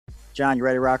John, you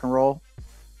ready to rock and roll?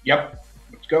 Yep,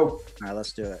 let's go. All right,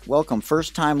 let's do it. Welcome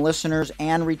first-time listeners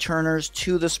and returners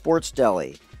to the Sports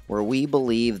Deli, where we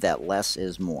believe that less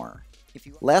is more.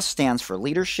 Less stands for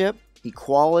leadership,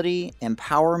 equality,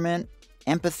 empowerment,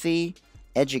 empathy,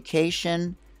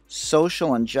 education,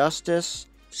 social injustice,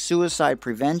 suicide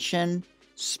prevention,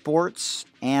 sports,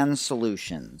 and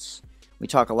solutions. We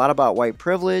talk a lot about white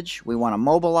privilege. We want to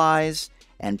mobilize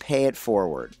and pay it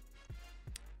forward.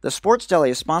 The Sports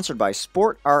Deli is sponsored by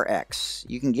SportRx.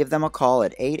 You can give them a call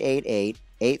at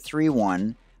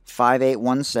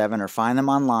 888-831-5817 or find them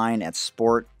online at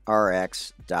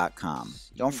sportrx.com.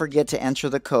 Don't forget to enter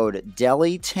the code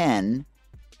DELI10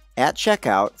 at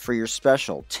checkout for your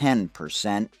special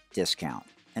 10% discount.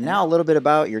 And now a little bit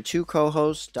about your two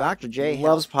co-hosts. Dr. J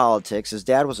loves politics. His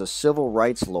dad was a civil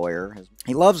rights lawyer.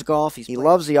 He loves golf. He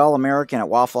loves the All-American at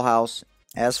Waffle House.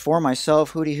 As for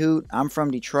myself, Hootie Hoot, I'm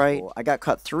from Detroit. I got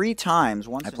cut 3 times.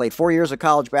 Once I played 4 years of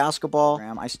college basketball.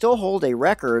 I still hold a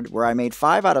record where I made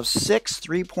 5 out of 6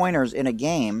 three-pointers in a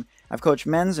game. I've coached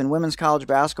men's and women's college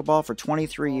basketball for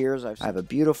 23 years. I have a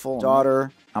beautiful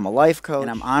daughter. I'm a life coach,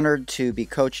 and I'm honored to be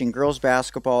coaching girls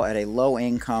basketball at a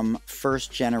low-income,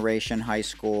 first-generation high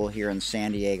school here in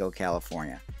San Diego,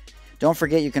 California. Don't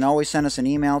forget, you can always send us an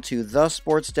email to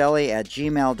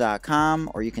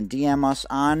thesportsdeli@gmail.com, or you can DM us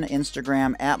on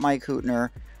Instagram at Mike Hootner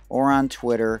or on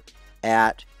Twitter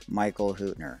at Michael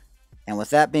Hootner. And with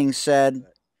that being said,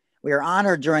 we are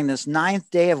honored during this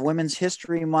 9th day of Women's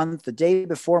History Month, the day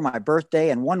before my birthday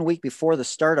and 1 week before the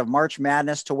start of March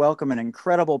Madness, to welcome an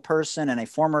incredible person and a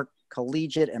former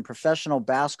collegiate and professional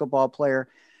basketball player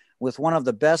with one of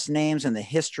the best names in the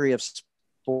history of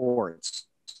sports.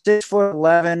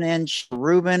 6'11"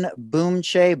 Ruben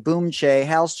Boumtje Boumtje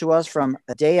hails to us from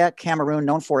Adaya, Cameroon,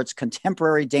 known for its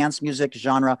contemporary dance music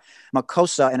genre,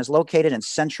 Makossa, and is located in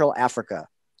Central Africa.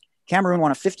 Cameroon, one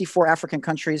of 54 African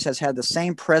countries, has had the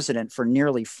same president for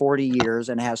nearly 40 years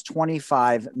and has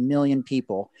 25 million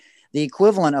people, the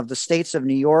equivalent of the states of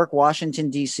New York,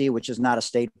 Washington, D.C., which is not a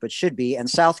state but should be, and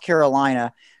South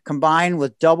Carolina, combined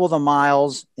with double the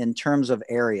miles in terms of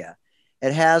area.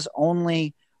 It has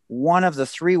only one of the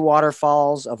 3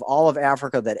 waterfalls of all of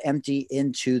Africa that empty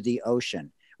into the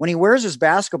ocean. When he wears his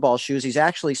basketball shoes, he's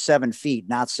actually 7 feet,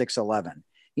 not 6'11".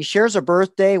 He shares a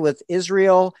birthday with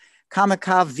Israel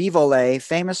Kamikavivole,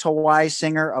 famous Hawaii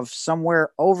singer of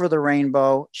Somewhere Over the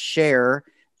Rainbow, Cher,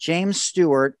 James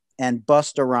Stewart, and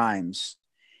Busta Rhymes.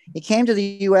 He came to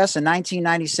the U.S. in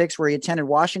 1996, where he attended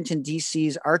Washington,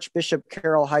 D.C.'s Archbishop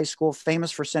Carroll High School,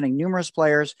 famous for sending numerous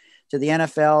players to the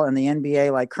NFL and the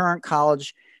NBA, like current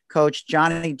college coach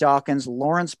Johnny Dawkins,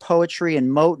 Lawrence Poetry and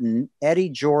Moten, Eddie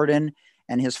Jordan,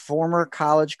 and his former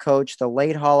college coach, the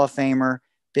late Hall of Famer,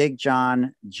 Big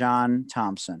John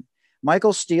Thompson.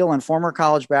 Michael Steele and former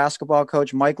college basketball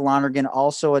coach Mike Lonergan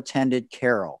also attended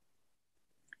Carroll.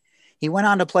 He went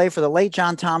on to play for the late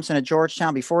John Thompson at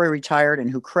Georgetown before he retired, and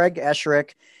who Craig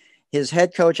Esherick, his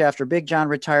head coach after Big John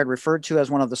retired, referred to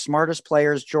as one of the smartest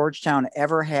players Georgetown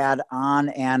ever had on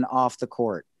and off the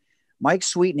court. Mike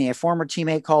Sweetney, a former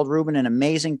teammate, called Ruben an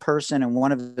amazing person and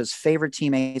one of his favorite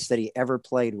teammates that he ever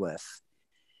played with.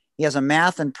 He has a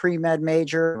math and pre-med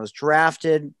major and was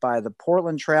drafted by the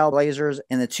Portland Trailblazers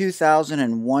in the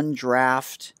 2001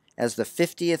 draft as the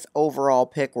 50th overall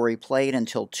pick, where he played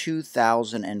until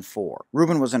 2004.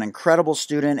 Ruben was an incredible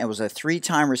student and was a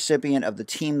 3-time recipient of the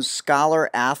team's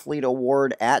Scholar Athlete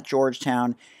Award at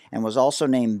Georgetown, and was also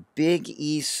named Big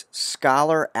East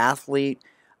Scholar Athlete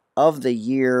of the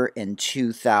Year in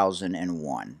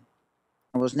 2001.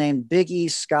 Was named Big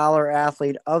East Scholar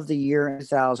Athlete of the Year in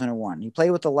 2001. He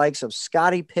played with the likes of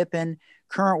Scottie Pippen,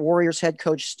 current Warriors head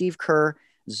coach Steve Kerr,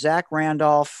 Zach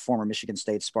Randolph, former Michigan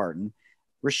State Spartan,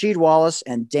 Rasheed Wallace,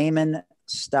 and Damon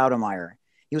Stoudemire.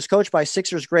 He was coached by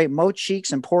Sixers great Mo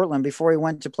Cheeks in Portland before he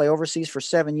went to play overseas for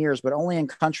 7 years, but only in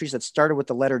countries that started with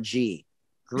the letter G,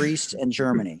 Greece and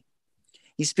Germany.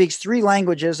 He speaks 3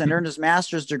 languages and earned his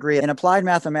master's degree in applied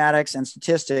mathematics and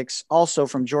statistics, also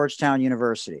from Georgetown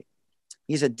University.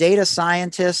 He's a data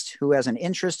scientist who has an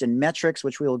interest in metrics,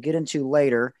 which we will get into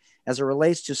later, as it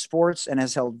relates to sports, and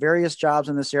has held various jobs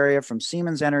in this area, from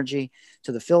Siemens Energy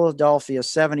to the Philadelphia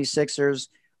 76ers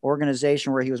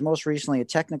organization, where he was most recently a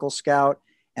technical scout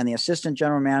and the assistant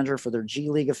general manager for their G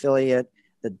League affiliate,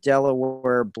 the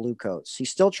Delaware Bluecoats. He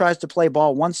still tries to play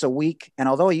ball once a week, and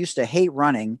although he used to hate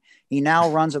running, he now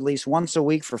runs at least once a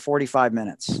week for 45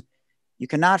 minutes. You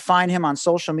cannot find him on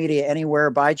social media anywhere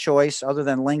by choice other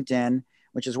than LinkedIn,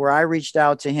 which is where I reached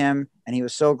out to him, and he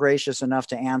was so gracious enough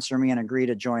to answer me and agree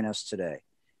to join us today.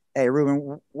 Hey,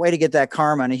 Ruben, way to get that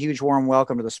karma, and a huge warm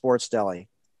welcome to the Sports Deli.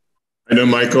 I know,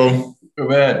 Michael. Go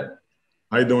ahead.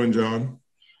 How you doing, John?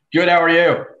 Good. How are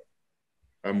you?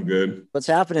 I'm good. What's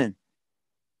happening?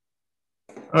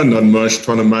 Not much.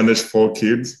 Trying to manage 4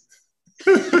 kids.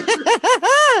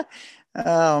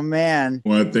 Oh, man.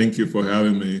 Well, thank you for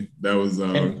having me. That was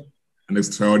an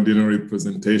extraordinary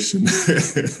presentation.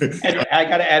 And I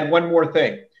got to add one more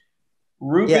thing.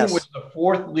 Ruben was the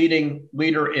 4th leading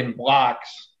leader in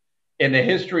blocks in the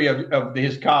history of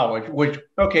his college, which,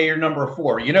 okay, you're number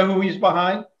 4. You know who he's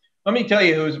behind? Let me tell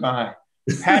you who's behind.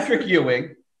 Patrick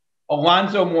Ewing,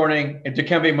 Alonzo Mourning, and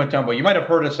Dikembe Mutombo. You might have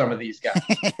heard of some of these guys.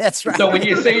 That's right. So when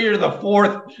you say you're the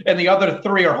 4th and the other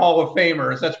 3 are Hall of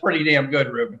Famers, that's pretty damn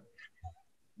good, Ruben.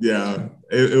 Yeah,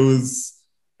 it's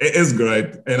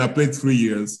great. And I played 3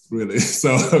 years, really.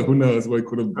 So who knows what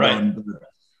could have gone.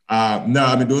 Right. No,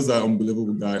 I mean, those are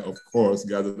unbelievable guys, of course,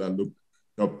 guys that I looked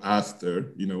up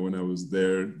after, when I was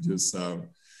there, just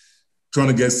trying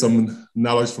to get some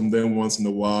knowledge from them once in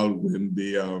a while when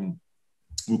they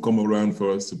will come around for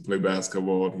us to play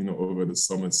basketball, over the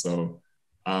summer. So,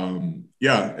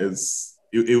 yeah, it's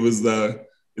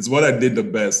what I did the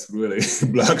best, really.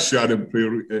 Block shot and play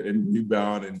and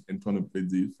rebound and trying to play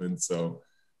defense. So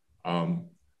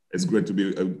it's great to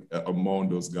be among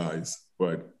those guys,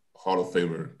 but Hall of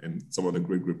Famer and some of the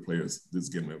great players this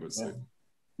game ever seen.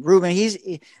 Ruben,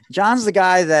 John's the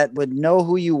guy that would know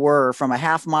who you were from a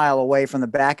half mile away from the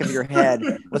back of your head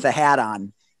with a hat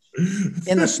on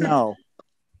in the snow.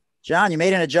 John, you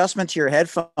made an adjustment to your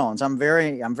headphones. I'm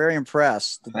very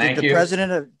impressed. Thank you.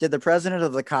 Did the president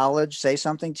of the college say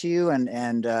something to you?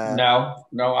 No,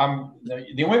 I'm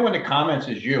the only one that comments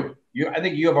is you. I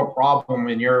think you have a problem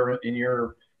in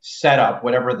your setup,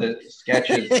 whatever the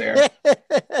sketch is there.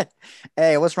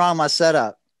 Hey, what's wrong with my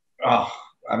setup? Oh,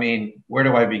 I mean, where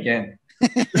do I begin?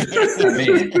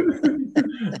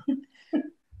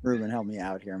 Ruben, help me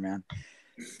out here, man.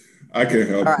 I can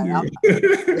help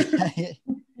you.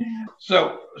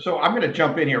 So I'm going to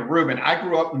jump in here. Ruben, I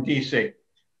grew up in D.C.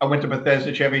 I went to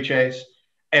Bethesda Chevy Chase,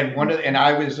 and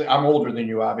I'm older than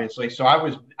you, obviously. So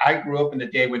I grew up in the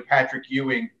day when Patrick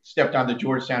Ewing stepped on the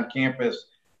Georgetown campus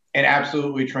and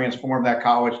absolutely transformed that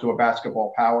college to a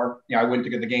basketball power. I went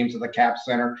to the games at the Cap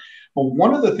Center. But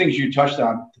one of the things you touched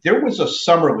on, there was a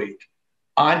summer league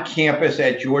on campus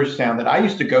at Georgetown that I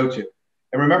used to go to.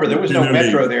 And remember, there was no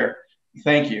metro there.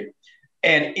 Thank you.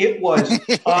 And it was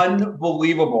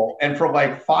unbelievable. And for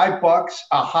like $5,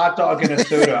 a hot dog and a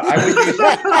soda,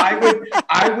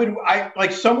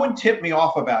 someone tipped me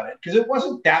off about it because it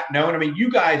wasn't that known. I mean,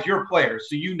 you guys, you're players,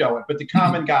 so you know it. But the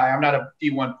common guy, I'm not a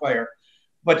D1 player.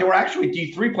 But there were actually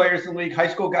D3 players in the league, high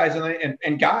school guys,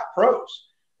 and got pros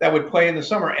that would play in the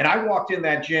summer. And I walked in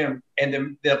that gym,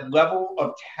 and the level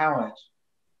of talent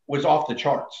was off the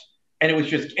charts. And it was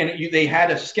just, they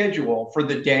had a schedule for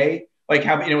the day. Like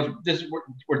how it was.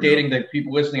 We're dating the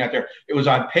people listening out there. It was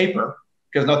on paper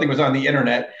because nothing was on the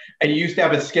internet, and you used to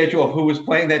have a schedule of who was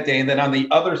playing that day. And then on the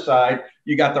other side,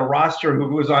 you got the roster who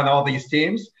was on all these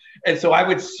teams. And so I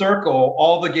would circle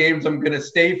all the games I'm going to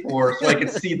stay for so I could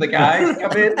see the guys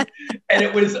come in. And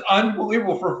it was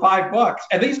unbelievable for $5.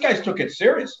 And these guys took it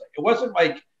seriously. It wasn't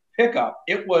like pickup.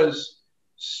 It was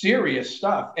serious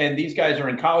stuff. And these guys are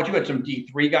in college. You had some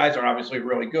D3 guys are obviously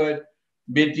really good.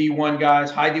 Mid D1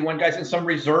 guys, high D1 guys, and some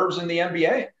reserves in the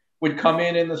NBA would come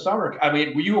in the summer. I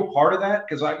mean, were you a part of that?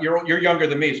 Because you're younger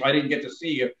than me, so I didn't get to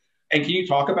see you. And can you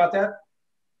talk about that?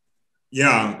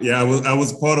 Yeah, I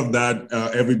was part of that.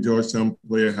 Every Georgetown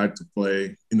player had to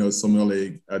play, summer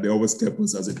league. They always kept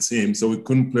us as a team, so we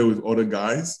couldn't play with other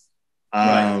guys.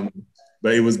 Right.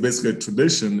 But it was basically a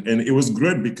tradition, and it was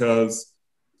great because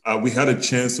we had a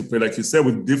chance to play, like you said,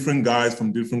 with different guys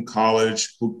from different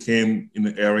college who came in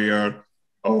the area.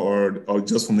 Or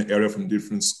just from the area from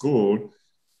different school.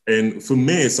 And for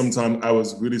me, sometimes I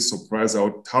was really surprised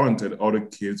how talented other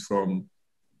kids from,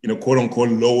 quote unquote,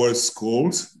 lower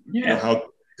schools, how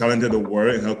talented they were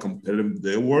and how competitive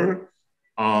they were.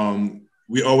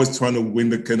 We always trying to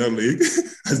win the Kenner League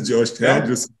as Georgetown,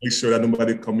 just to make sure that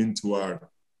nobody come into our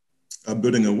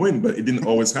building and win. But it didn't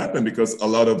always happen because a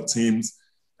lot of teams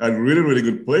had really, really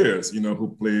good players,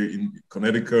 who play in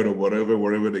Connecticut or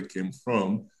wherever they came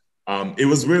from. It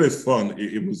was really fun.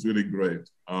 It was really great.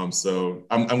 So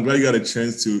I'm glad you got a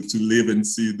chance to live and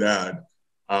see that.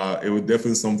 It was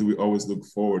definitely something we always look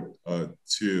forward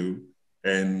to.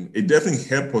 And it definitely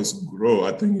helped us grow.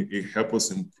 I think it helped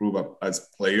us improve as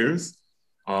players.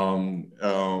 The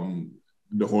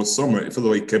whole summer, it felt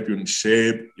like it kept you in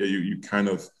shape. Yeah, you kind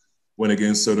of went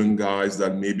against certain guys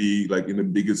that maybe like in the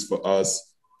biggest for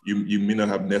us, you may not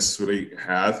have necessarily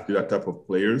had that type of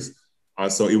players.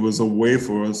 So it was a way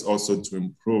for us also to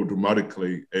improve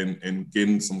dramatically and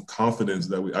gain some confidence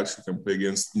that we actually can play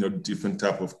against, different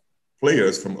type of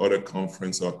players from other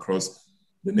conferences across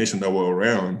the nation that were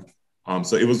around.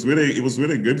 So it was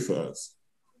really good for us.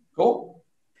 Cool.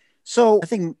 So I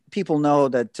think people know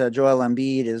that Joel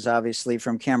Embiid is obviously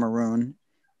from Cameroon,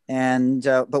 and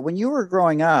but when you were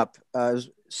growing up,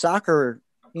 soccer,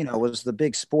 was the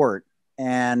big sport.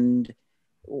 And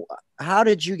how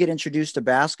did you get introduced to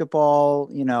basketball?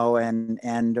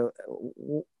 And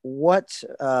what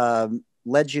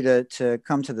led you to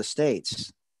come to the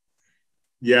States?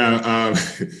 Yeah,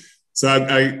 so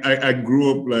I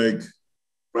grew up like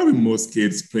probably most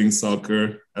kids playing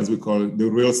soccer, as we call it, the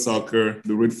real soccer,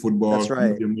 the real football, That's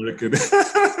right. the American.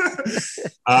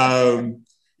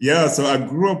 Yeah, so I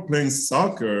grew up playing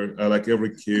soccer like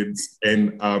every kid,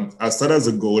 and I started as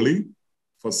a goalie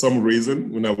for some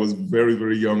reason. When I was very,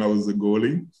 very young, I was a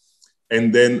goalie,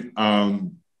 and then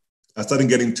I started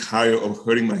getting tired of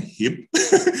hurting my hip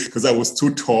because I was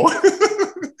too tall,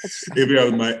 even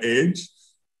at my age.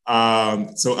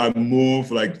 So I moved,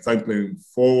 like, started playing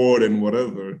forward and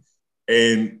whatever.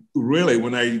 And really,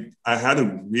 when I had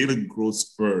a really growth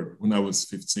spurt when I was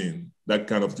 15, that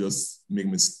kind of just made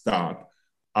me stop.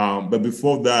 But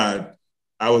before that,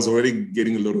 I was already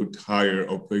getting a little tired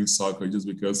of playing soccer just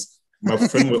because my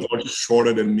friends were all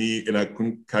shorter than me and I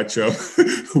couldn't catch up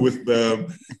with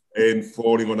them and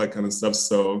falling, all that kind of stuff.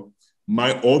 So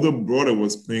my older brother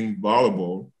was playing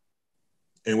volleyball.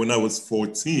 And when I was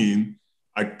 14,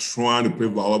 I tried to play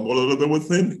volleyball a little bit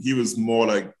with him. He was more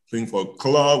like playing for a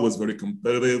club, was very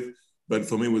competitive. But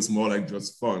for me, it was more like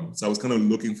just fun. So I was kind of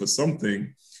looking for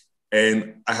something.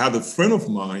 And I had a friend of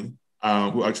mine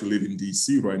who actually lives in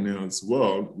DC right now as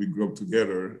well. We grew up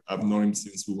together. I've known him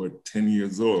since we were 10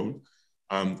 years old.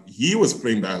 He was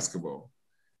playing basketball.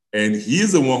 And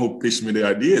he's the one who pitched me the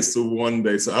idea. So one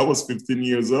day, so I was 15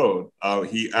 years old.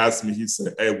 He asked me, he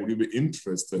said, "Hey, would you be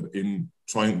interested in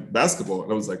trying basketball?"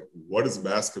 And I was like, "What is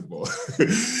basketball?"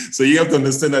 So you have to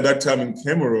understand at that time in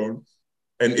Cameroon,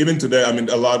 and even today, I mean,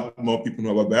 a lot more people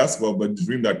know about basketball, but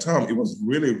during that time, it was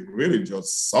really, really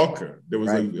just soccer. There was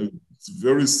a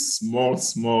very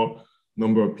small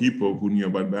number of people who knew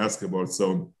about basketball.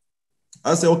 So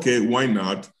I said, okay, why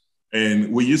not?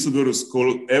 And we used to go to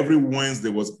school every Wednesday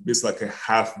was basically like a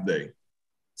half day.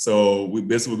 So we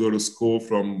basically go to school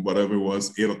from whatever it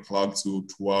was, 8 o'clock to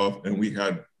 12, and we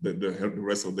had the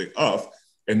rest of the day off.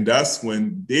 And that's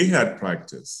when they had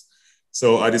practice.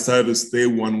 So I decided to stay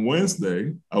one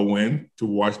Wednesday. I went to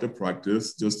watch the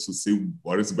practice just to see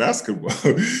what is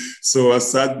basketball. So I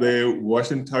sat there, watched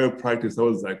the entire practice. I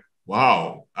was like,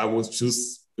 wow, I was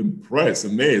just impressed,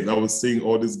 amazed. I was seeing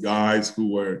all these guys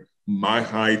who were my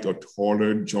height or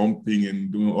taller, jumping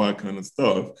and doing all that kind of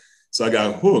stuff. So I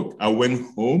got hooked. I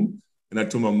went home and I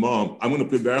told my mom, I'm going to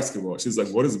play basketball. She's like,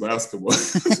 what is basketball?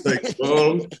 It's like,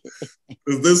 well,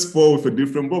 is this fall with a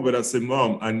different ball? But I said,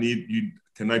 Mom, I need you.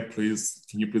 Can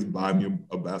you please buy me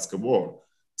a basketball?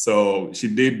 So she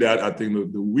did that, I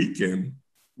think, the weekend,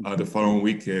 the following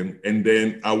weekend. And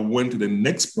then I went to the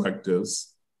next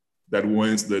practice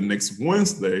the next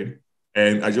Wednesday.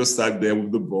 And I just sat there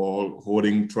with the ball,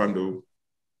 trying to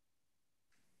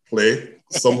play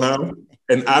somehow.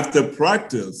 And after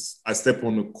practice, I stepped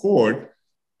on the court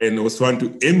and I was trying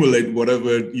to emulate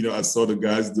whatever, I saw the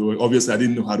guys doing. Obviously, I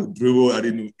didn't know how to dribble. I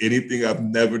didn't know anything.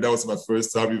 That was my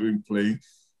first time even playing.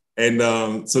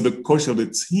 And so the coach of the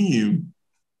team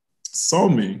saw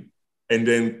me and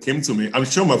then came to me. I'm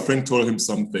sure my friend told him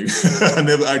something. I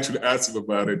never actually asked him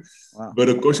about it. Wow. But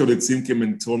the coach of the team came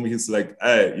and told me, he's like,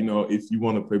 hey, if you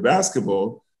want to play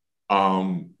basketball,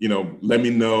 let me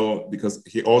know, because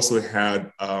he also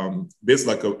had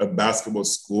basically like a basketball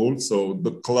school. So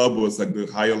the club was like the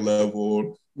higher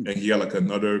level, and he had like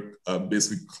another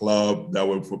basic club that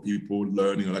were for people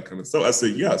learning and that kind of stuff. I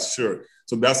said, yeah, sure.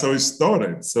 So that's how it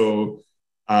started. So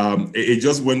it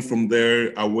just went from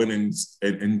there. I went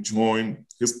and joined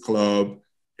his club,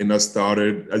 and I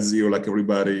started at zero, like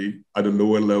everybody, at a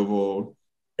lower level.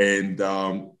 And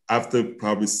after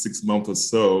probably 6 months or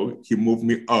so, he moved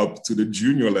me up to the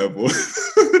junior level.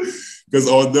 Because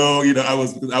although, I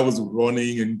was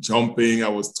running and jumping, I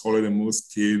was taller than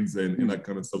most kids and that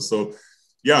kind of stuff. So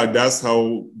yeah, that's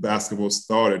how basketball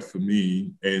started for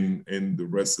me. And the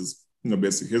rest is,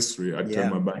 basic history. I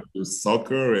turned my back to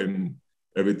soccer and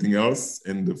everything else,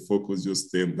 and the focus just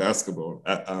stayed in basketball.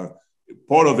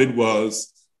 Part of it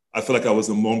was, I feel like I was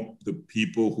among the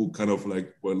people who kind of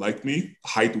like were like me,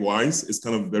 height-wise. It's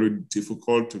kind of very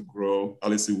difficult to grow, at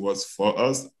least it was for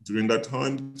us during that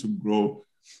time, to grow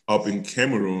up in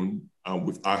Cameroon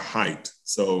with our height.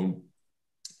 So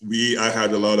I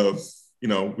had a lot of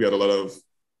we had a lot of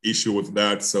issue with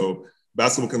that. So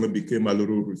basketball kind of became my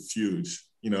little refuge.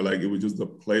 Like it was just a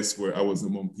place where I was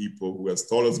among people who were as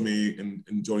tall as me and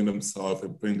enjoying themselves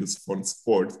and playing this fun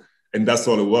sport. And that's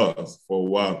all it was for a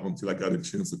while until I got a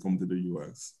chance to come to the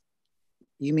U.S.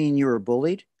 You mean you were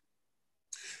bullied?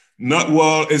 Not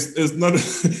well. It's not.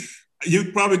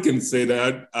 You probably can say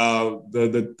that.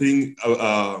 The thing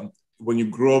when you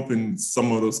grow up in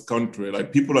some of those countries,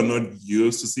 like people are not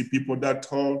used to see people that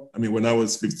tall. I mean, when I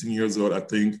was 15 years old, I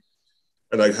think,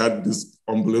 and I had this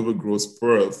unbelievable growth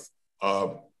spurt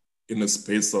in the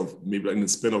space of maybe in the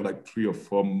span of like 3 or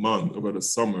 4 months over the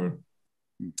summer.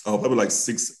 I was probably like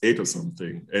 6'8" or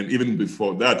something. And even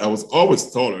before that, I was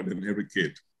always taller than every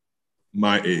kid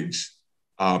my age,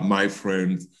 my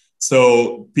friends.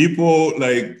 So people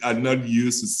like are not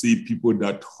used to see people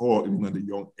that tall even at a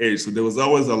young age. So there was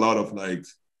always a lot of like,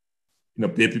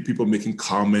 people making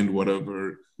comment,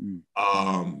 whatever.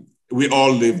 We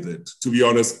all lived it. To be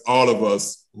honest, all of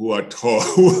us who are tall,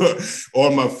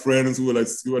 all my friends who are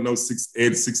now 6'8",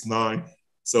 6'9".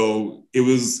 So it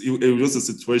was just a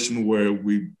situation where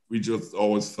we just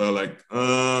always felt like,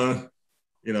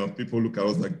 people look at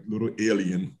us like little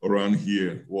alien around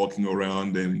here, walking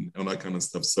around and that kind of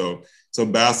stuff. So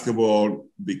basketball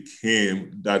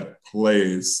became that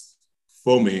place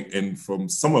for me. And from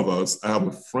some of us, I have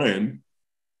a friend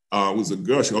who's a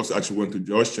girl. She also actually went to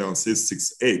Georgetown. She's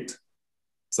 6'8".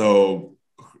 So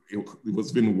it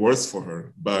was been worse for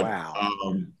her. But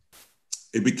wow.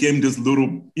 It became this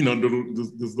little,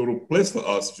 this little place for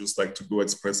us just like to go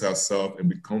express ourselves and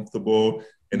be comfortable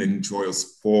and enjoy a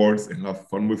sport and have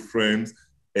fun with friends.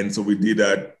 And so we did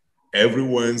that every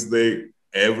Wednesday,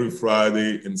 every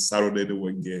Friday, and Saturday there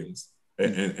were games.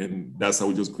 And that's how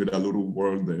we just created a little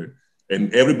world there.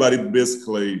 And everybody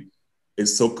basically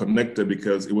is so connected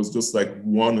because it was just like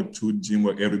 1 or 2 gyms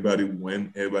where everybody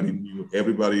went, everybody knew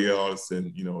everybody else.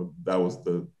 And, that was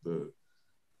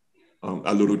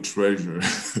a little treasure.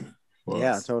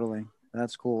 Yeah, totally.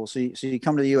 That's cool. So you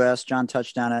come to the U.S., John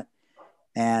touched on it.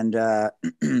 And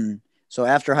so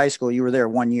after high school, you were there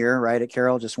 1 year, right, at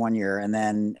Carroll, just 1 year. And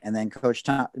then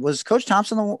was Coach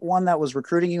Thompson the one that was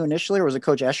recruiting you initially, or was it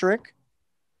Coach Esherick?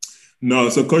 No,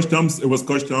 so Coach Thompson, it was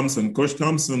Coach Thompson. Coach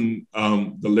Thompson,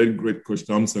 the late great Coach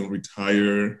Thompson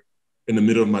retired in the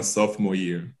middle of my sophomore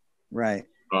year. Right.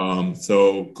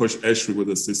 So Coach Esherick was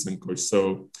assistant coach.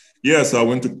 So so I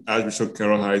went to Archbishop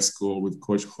Carroll High School with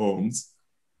Coach Holmes.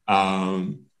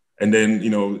 And then,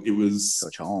 it was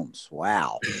Coach Holmes.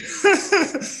 Wow.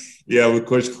 Yeah, with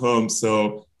Coach Holmes.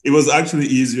 So it was actually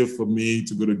easier for me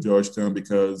to go to Georgetown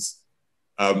because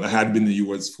I had been in the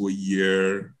U.S. for a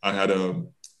year. I had an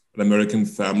American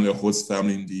family, a host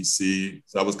family in D.C.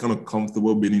 So I was kind of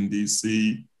comfortable being in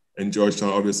D.C. And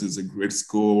Georgetown obviously is a great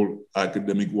school,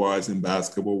 academic-wise and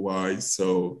basketball-wise.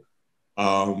 So,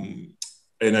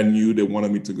 and I knew they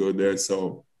wanted me to go there.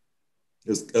 So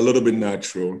it's a little bit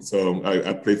natural. So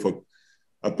I played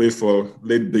for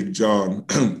late Big John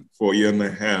for a year and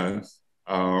a half.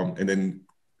 And then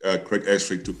Craig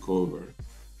Esherick took over.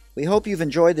 We hope you've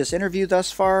enjoyed this interview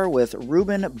thus far with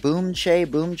Ruben Boumtje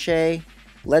Boumtje,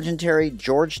 legendary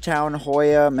Georgetown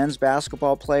Hoya men's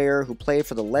basketball player who played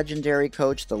for the legendary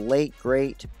coach, the late,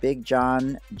 great Big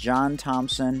John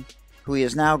Thompson, who he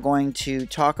is now going to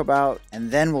talk about,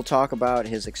 and then we'll talk about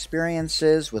his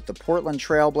experiences with the Portland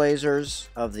Trailblazers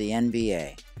of the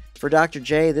NBA. For Dr.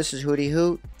 J, this is Hootie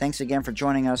Hoot. Thanks again for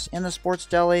joining us in the Sports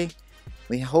Deli.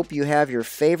 We hope you have your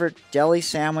favorite deli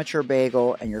sandwich or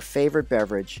bagel and your favorite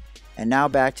beverage. And now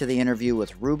back to the interview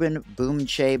with Ruben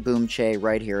Boumtje Boumtje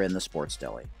right here in the Sports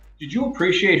Deli. Did you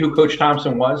appreciate who Coach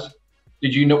Thompson was?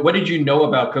 What did you know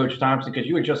about Coach Thompson? Because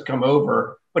you had just come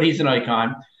over, but he's an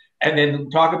icon. And then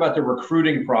talk about the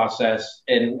recruiting process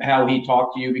and how he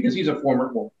talked to you, because he's a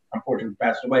former, well, unfortunately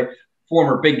passed away,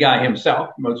 former big guy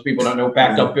himself. Most people don't know,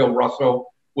 backed up Bill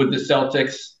Russell with the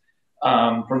Celtics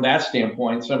from that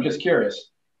standpoint. So I'm just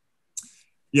curious.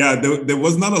 Yeah, there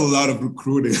was not a lot of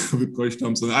recruiting with Coach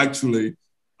Thompson. Actually,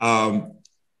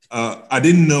 I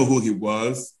didn't know who he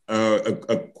was.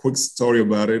 A quick story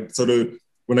about it. So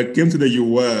when I came to the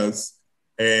U.S.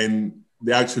 and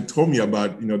they actually told me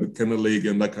about, the Kennel League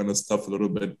and that kind of stuff a little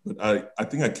bit. But I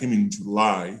think I came in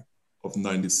July of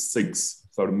 '96,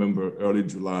 if I remember, early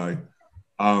July.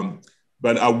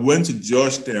 But I went to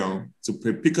Georgetown to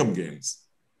play pickup games.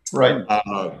 Right.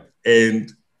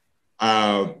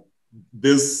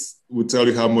 This will tell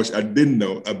you how much I didn't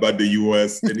know about the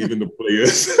U.S. and even the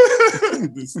players.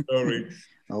 This story.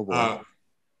 Oh boy.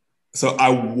 So I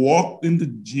walked in the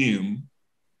gym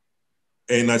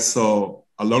and I saw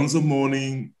Alonzo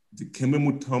Mourning, Dikembe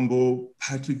Mutombo,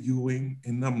 Patrick Ewing,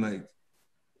 and I'm like,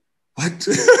 what is this? What is this? what?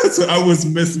 So I was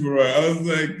mesmerized. I was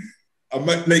like,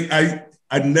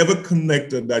 I never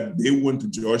connected that they went to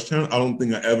Georgetown. I don't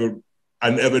think I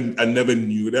never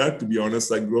knew that, to be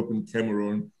honest. I grew up in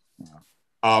Cameroon.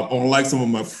 Unlike some of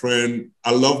my friends,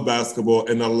 I love basketball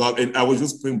and I was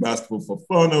just playing basketball for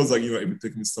fun. I was like, if it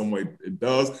takes me somewhere, it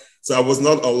does. So I was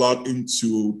not a lot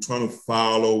into trying to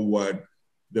follow what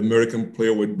the American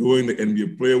player were doing, the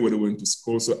NBA player, where they went to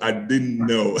school. So I didn't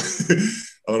know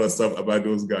a lot of stuff about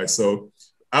those guys. So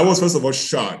I was, first of all,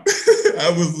 shocked.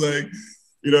 I was like,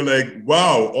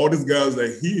 wow, all these guys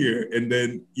are here. And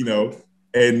then,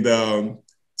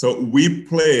 so we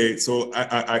played. So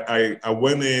I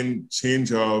went in,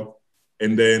 changed up,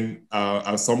 and then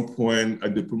at some point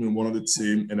they put me in one of the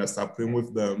team, and I started playing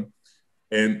with them.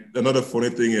 And another funny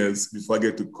thing is, before I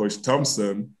get to Coach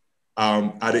Thompson,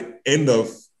 at the end of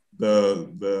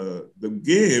the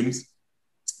games,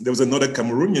 there was another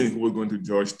Cameroonian who was going to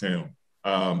Georgetown,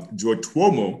 George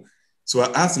Tuomo. So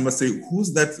I asked him, I say,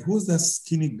 who's that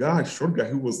skinny guy, short guy?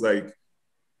 He was like,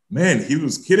 man, he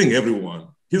was kidding everyone.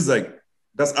 He's like,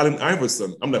 that's Allen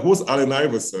Iverson. I'm like, who's Allen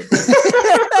Iverson?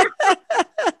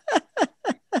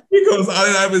 Because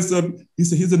Allen Iverson, he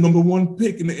said he's the number 1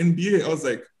 pick in the NBA. I was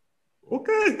like,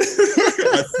 okay.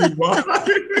 I see why.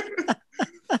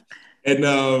 And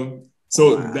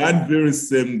so that very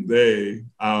same day,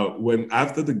 when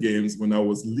after the games, when I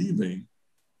was leaving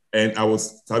and I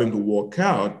was starting to walk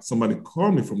out, somebody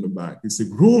called me from the back. He said,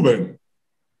 Ruben.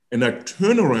 And I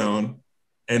turn around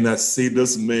and I see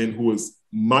this man who was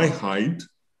my height,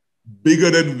 bigger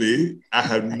than me. I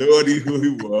had no idea who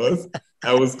he was.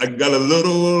 I got a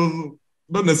little,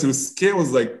 not necessarily scared. I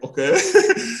was like, okay.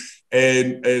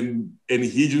 and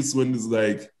he just went, is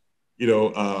like,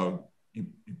 you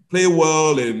play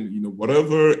well and,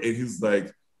 whatever. And he's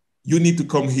like, you need to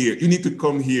come here. You need to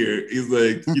come here. He's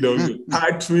like,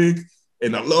 Patrick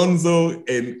and Alonzo.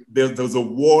 And there's a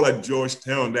wall at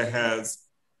Georgetown that has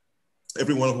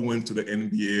everyone who went to the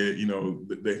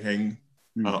NBA, they hang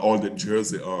all the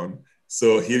jersey on.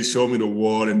 So he'll show me the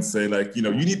wall and say, like, you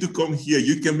need to come here.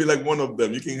 You can be like one of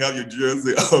them. You can have your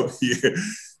jersey up here.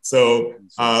 So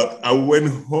I went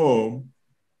home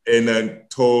and I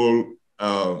told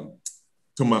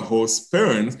to my host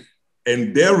parents,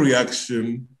 and their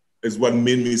reaction is what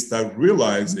made me start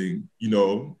realizing,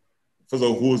 first of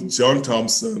all, who's John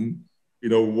Thompson,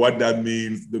 what that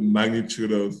means, the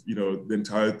magnitude of, the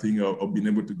entire thing of being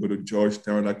able to go to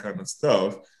Georgetown, that kind of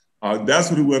stuff.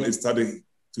 That's really when it started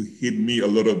to hit me a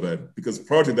little bit, because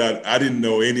prior to that, I didn't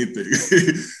know anything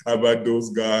about those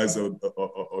guys or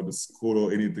the school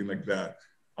or anything like that.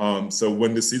 So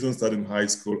when the season started in high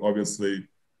school, obviously,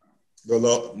 there was a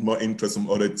lot more interest from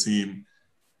other teams.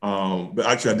 But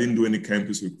actually, I didn't do any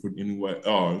campus recruit anywhere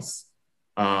else.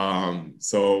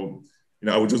 So,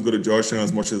 I would just go to Georgetown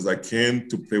as much as I can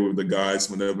to play with the guys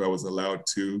whenever I was allowed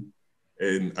to.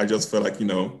 And I just felt like,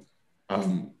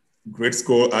 great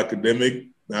school, academic,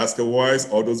 basketball-wise,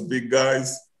 all those big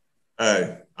guys,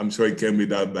 I'm sure it can't be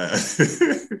that bad.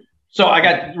 So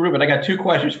Ruben, I got 2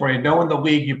 questions for you. Knowing the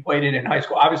league you played in high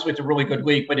school, obviously it's a really good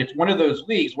league, but it's one of those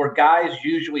leagues where guys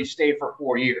usually stay for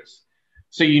 4 years.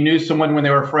 So you knew someone when they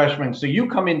were freshmen. So you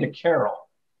come into Carroll,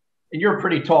 and you're a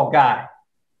pretty tall guy,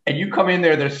 and you come in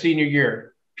there their senior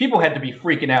year. People had to be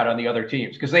freaking out on the other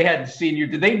teams because they hadn't seen you.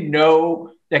 Did they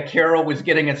know that Carroll was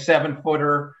getting a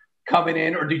 7-footer coming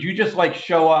in, or did you just like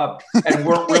show up and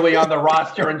weren't really on the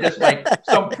roster and just like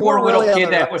some poor little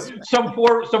kid that was some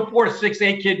poor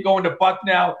 6'8" kid going to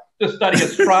Bucknell to study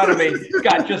astronomy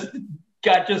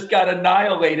got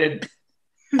annihilated,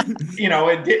 and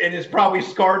is probably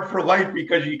scarred for life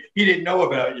because he didn't know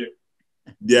about you.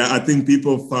 Yeah, I think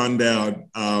people found out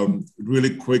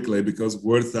really quickly because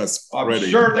word started spreading. I'm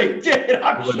sure they did.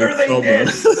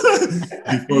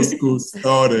 Before school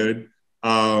started.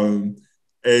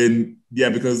 And yeah,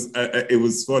 because it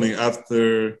was funny.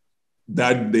 After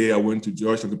that day, I went to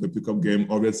Georgetown to play pickup game.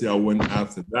 Obviously, I went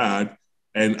after that.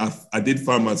 And I did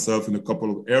find myself in a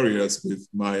couple of areas with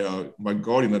my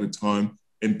guardian at the time.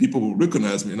 And people would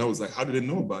recognize me. And I was like, how did they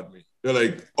know about me? They're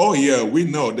like, oh, yeah, we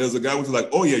know. There's a guy who's like,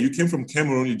 oh, yeah, you came from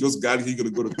Cameroon. You just got here. You're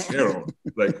going to go to Carroll.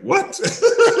 Like, what?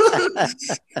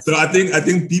 So I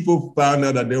think people found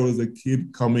out that there was a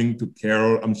kid coming to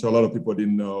Carroll. I'm sure a lot of people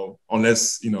didn't know,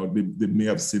 unless, they may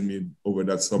have seen me over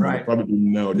that summer. Right. They probably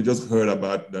didn't know. They just heard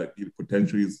about that he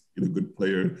potentially is a good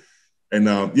player. And,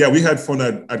 yeah, we had fun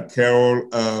at Carroll.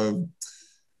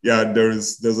 Yeah,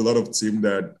 there's a lot of team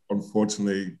that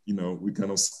unfortunately, we kind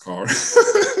of scar.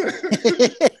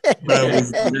 That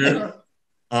was there.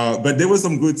 But there was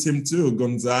some good team too.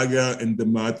 Gonzaga and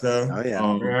DeMatha. Oh,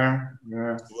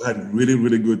 yeah. We had really,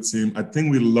 really good team. I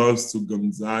think we lost to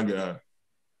Gonzaga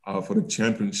for the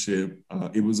championship.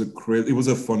 It was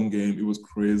a fun game. It was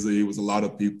crazy. It was a lot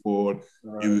of people.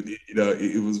 Right.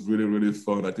 It was really, really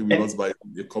fun. I think we lost by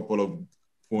a couple of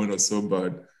points or so,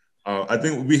 but I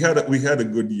think we had a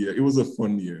good year. It was a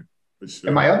fun year for sure.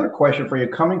 And my other question for you,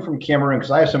 coming from Cameroon,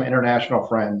 because I have some international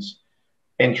friends,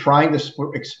 and trying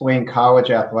to explain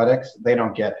college athletics, they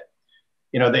don't get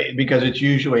it. Because it's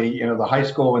usually, the high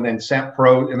school and then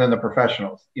pro and then the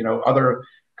professionals. Other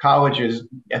colleges,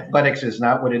 athletics is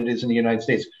not what it is in the United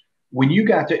States. When you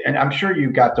got to, and I'm sure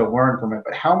you got to learn from it,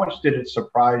 but how much did it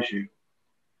surprise you?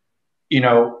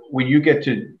 When you get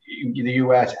to the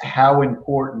U.S., how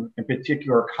important, in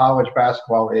particular, college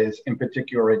basketball is, in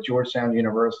particular at Georgetown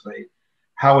University,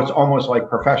 how it's almost like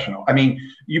professional. I mean,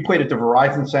 you played at the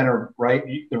Verizon Center, right?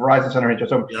 The Verizon Center.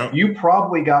 So you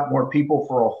probably got more people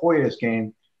for a Hoyas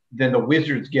game than the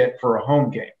Wizards get for a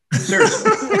home game.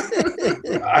 Seriously.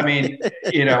 I mean,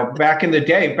 back in the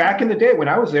day when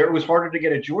I was there, it was harder to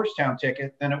get a Georgetown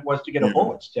ticket than it was to get a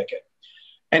Bullets ticket.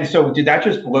 And so did that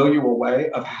just blow you away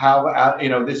of how, that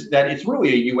it's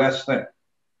really a U.S. thing?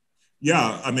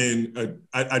 Yeah. I mean,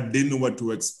 I didn't know what to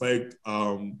expect.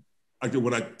 Actually,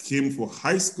 when I came for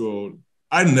high school,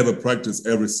 I never practiced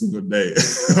every single day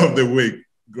of the week.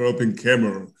 Grew up in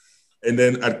Cameroon. And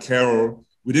then at Carroll,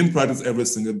 we didn't practice every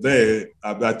single day.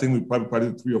 But I think we probably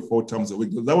practiced 3 or 4 times a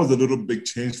week. That was a little big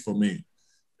change for me.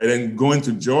 And then going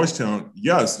to Georgetown,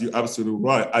 yes, you're absolutely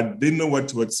right. I didn't know what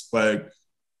to expect.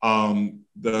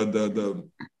 The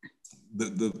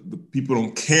people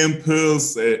on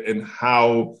campus and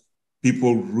how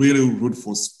people really root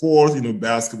for sports,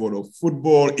 basketball or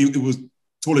football. It was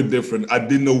totally different. I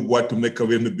didn't know what to make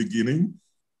of it in the beginning.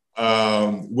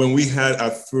 When we had our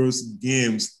first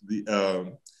games at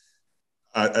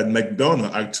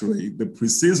McDonough, actually, the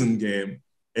preseason game,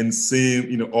 and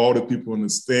seeing, all the people on the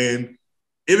stand,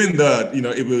 even that,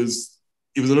 it was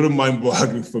a little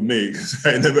mind-boggling for me because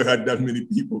I never had that many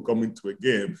people coming to a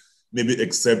game, maybe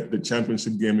except the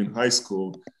championship game in high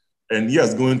school. And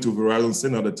yes, going to Verizon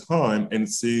Center at the time and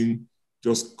seeing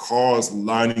just cars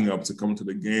lining up to come to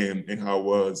the game and how it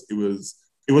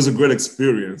was a great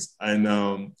experience.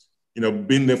 And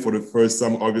being there for the first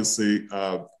time, obviously,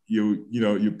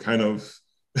 you kind of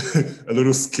a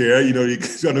little scared. You're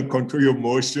trying to control your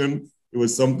emotion. It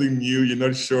was something new. You're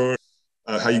not sure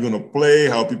how you're going to play,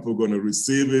 how people are going to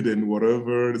receive it, and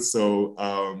whatever. So,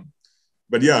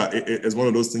 but yeah, it's one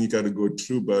of those things you got to go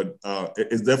through. But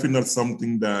it's definitely not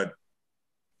something that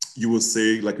you will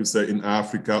say, like you said, in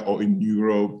Africa or in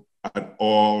Europe at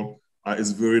all.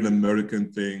 It's very an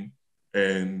American thing.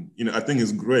 And, I think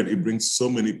it's great. It brings so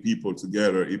many people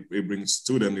together. It brings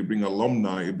students, it brings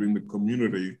alumni, it brings the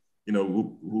community,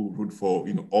 who root for,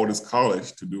 all this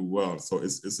college to do well. So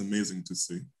it's amazing to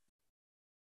see.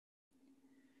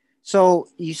 So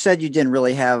you said you didn't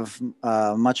really have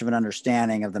much of an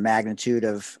understanding of the magnitude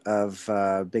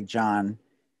of Big John.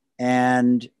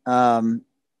 And,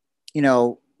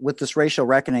 with this racial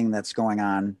reckoning that's going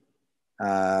on,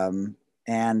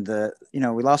 and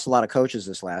we lost a lot of coaches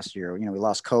this last year. We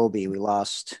lost Kobe, we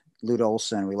lost Lute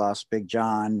Olson, we lost Big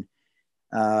John,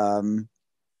 and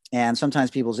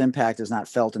sometimes people's impact is not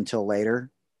felt until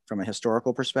later from a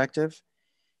historical perspective.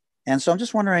 And so I'm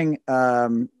just wondering,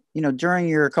 during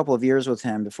your couple of years with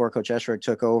him before Coach Esherick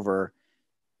took over,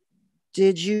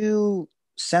 did you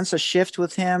sense a shift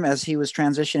with him as he was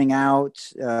transitioning out?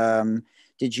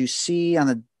 Did you see on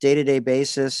a day-to-day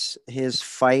basis his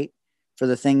fight for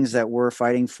the things that we're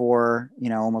fighting for,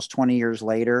 almost 20 years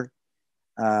later?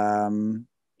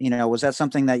 Was that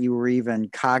something that you were even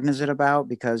cognizant about?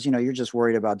 Because, you're just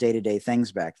worried about day-to-day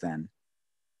things back then.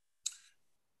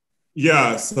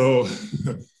 Yeah. So,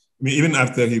 even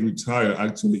after he retired,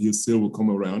 actually, he still will come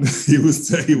around. he was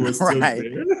still right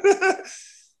there.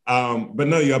 But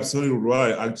no, you're absolutely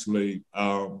right, actually.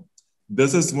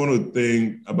 This is one of the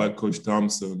things about Coach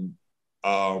Thompson,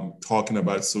 talking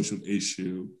about social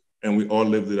issue, and we all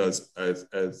lived it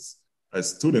as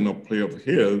student or player of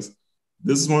his.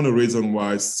 This is one of the reasons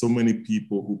why so many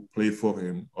people who played for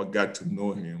him or got to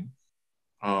know him,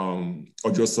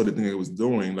 or just saw the thing he was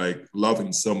doing, like love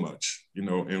him so much, and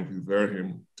revere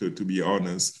him, to be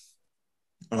honest.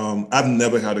 I've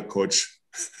never had a coach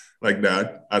like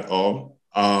that at all.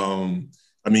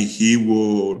 We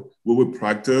would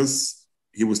practice.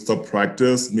 He would stop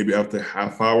practice maybe after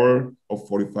half hour or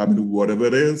 45 minutes, whatever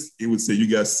it is. He would say, "You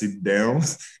guys sit down."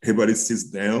 Everybody sits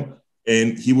down.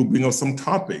 And he would bring up some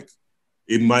topic,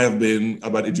 It might have been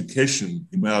about education.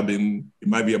 It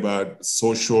might be about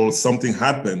social, something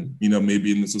happened,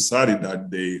 maybe in the society that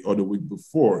day or the week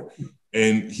before.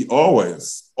 And he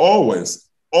always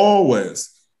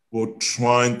will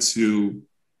try to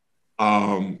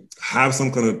have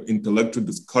some kind of intellectual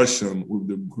discussion with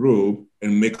the group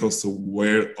and make us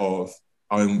aware of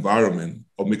our environment,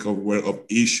 or make us aware of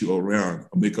issue around,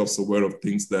 or make us aware of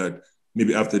things that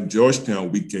maybe after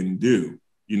Georgetown we can do,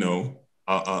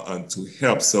 to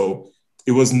help. So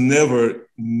it was never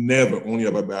only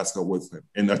about basketball with him.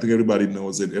 And I think everybody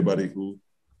knows it, everybody who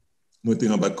knows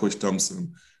anything about Coach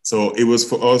Thompson. So it was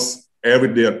for us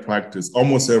every day at practice,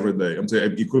 almost every day. I'm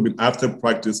saying it could have been after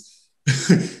practice,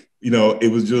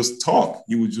 it was just talk.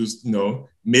 He was just,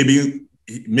 maybe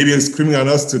he's screaming at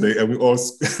us today and we're all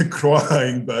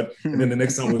crying, and then the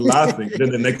next time we're laughing. And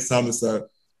then the next time it's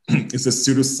a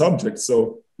serious subject.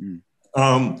 So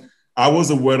I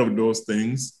was aware of those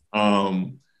things,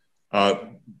 in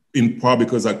part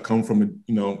because I come from,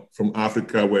 from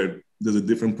Africa, where there's a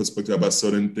different perspective about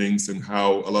certain things, and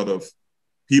how a lot of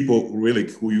people really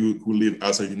who live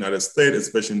outside the United States,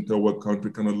 especially in third world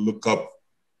country, kind of look up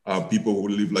people who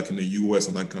live like in the US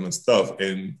and that kind of stuff.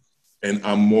 And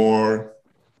I'm more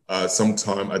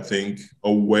sometimes, I think,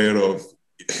 aware of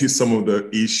some of the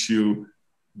issue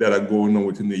that are going on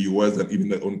within the US and even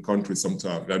their own country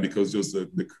sometimes, right? Because just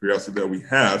the curiosity that we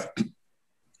have.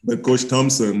 But Coach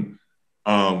Thompson,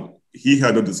 he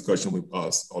had a discussion with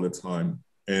us all the time.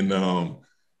 And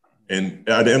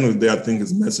at the end of the day, I think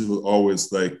his message was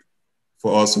always like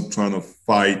for us to try to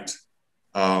fight,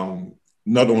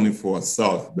 not only for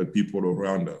ourselves, but people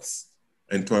around us,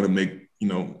 and try to make,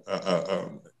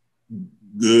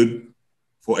 good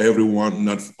for everyone,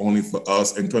 not only for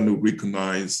us, and trying to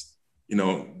recognize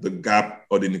the gap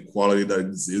or the inequality that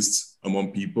exists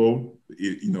among people,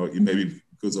 it may be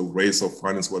because of race or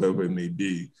finance, whatever it may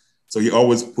be. So he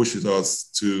always pushes us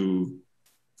to,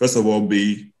 first of all,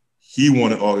 he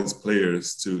wanted all his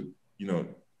players to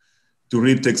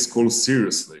really take school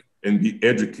seriously and be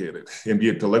educated and be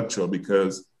intellectual,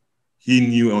 because he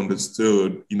knew,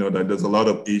 understood, that there's a lot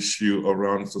of issue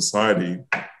around society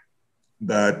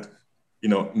that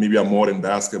maybe are more than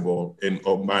basketball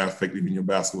or might affect even your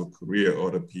basketball career or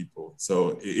other people.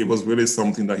 So it was really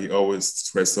something that he always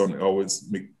stressed on,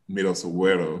 always made us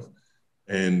aware of.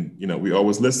 And, we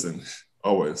always listened,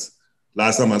 always.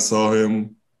 Last time I saw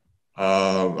him,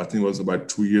 I think it was about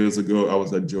 2 years ago, I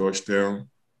was at Georgetown,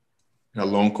 had a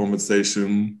long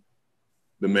conversation.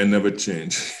 The man never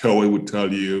changed. He always would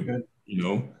tell you,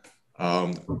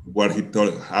 what he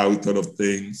thought, how he thought of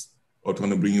things, or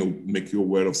trying to make you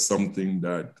aware of something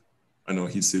that I know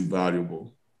he sees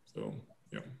valuable. So,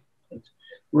 yeah.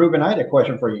 Ruben, I had a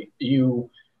question for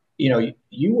you.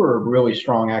 You were a really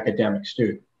strong academic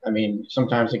student. I mean,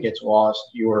 sometimes it gets lost.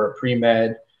 You were a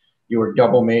pre-med, you were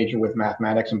double major with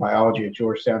mathematics and biology at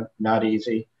Georgetown, not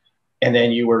easy. And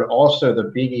then you were also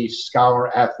the Big East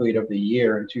Scholar Athlete of the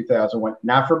Year in 2001,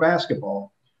 not for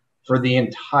basketball, for the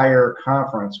entire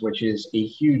conference, which is a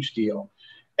huge deal.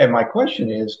 And my question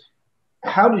is,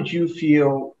 how did you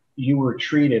feel you were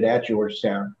treated at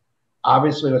Georgetown?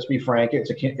 Obviously, let's be frank,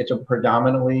 it's a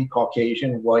predominantly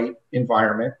Caucasian white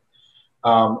environment.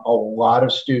 A lot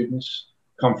of students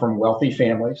come from wealthy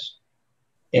families.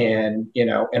 And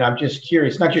I'm just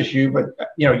curious, not just you, but,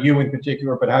 you in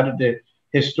particular, but how did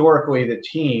historically the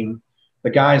team, the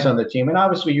guys on the team, and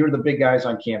obviously you're the big guys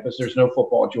on campus. There's no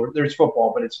football, George. There's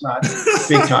football, but it's not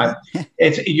big time.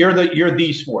 You're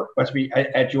the sport. Let's be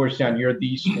at Georgetown. You're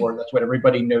the sport. That's what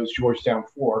everybody knows Georgetown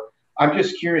for. I'm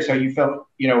just curious how you felt,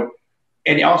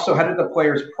 and also how did the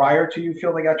players prior to you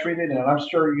feel they got treated? And I'm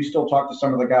sure you still talk to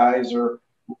some of the guys, or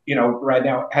right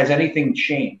now. Has anything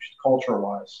changed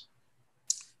culture-wise?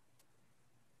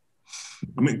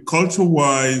 I mean,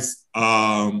 culture-wise,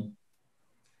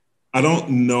 I don't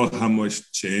know how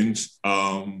much changed.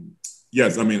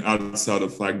 Yes, I mean, outside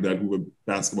of the fact that we were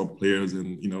basketball players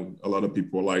and, a lot of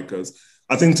people like us.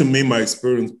 I think to me, my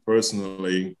experience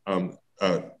personally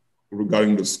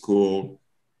regarding the school,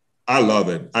 I love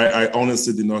it. I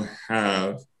honestly did not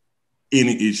have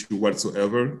any issue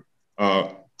whatsoever.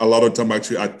 A lot of time,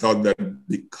 actually, I thought that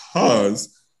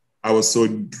because I was so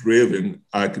driven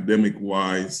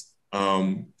academic-wise,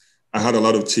 I had a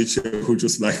lot of teachers who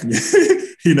just like me.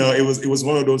 It was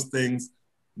one of those things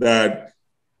that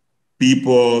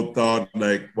people thought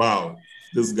like, wow,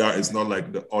 this guy is not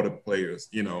like the other players,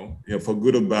 for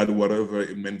good or bad, whatever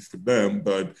it meant for them.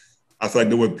 But I thought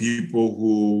there were people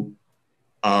who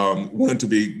wanted to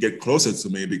get closer to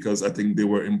me because I think they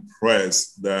were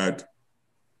impressed that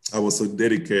I was so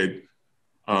dedicated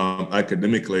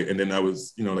academically. And then I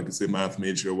was, like I say, math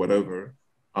major or whatever.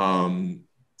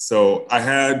 So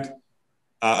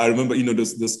I remember,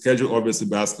 the schedule, obviously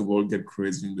basketball get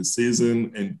crazy in the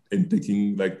season and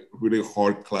taking like really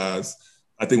hard class.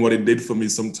 I think what it did for me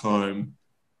sometime,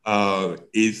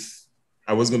 if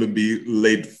I was going to be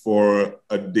late for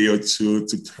a day or two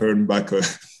to turn back a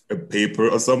paper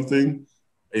or something,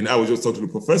 and I would just talk to the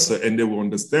professor and they would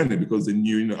understand it because they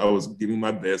knew, I was giving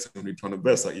my best and really trying the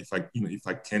best. Like if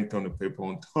I can't turn the paper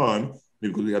on time,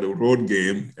 because we had a road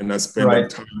game and I spent that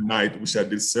time at night, which I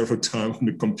did several times in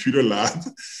the computer lab,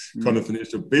 trying to finish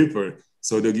the paper.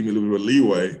 So they'll give me a little bit of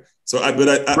leeway. So I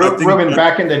think Ruben,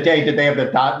 back in the day, did they have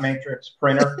the dot matrix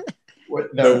printer?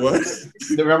 The what?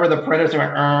 Remember the printers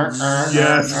went,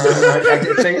 yes.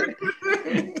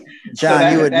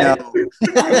 John, you would know.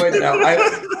 I would know.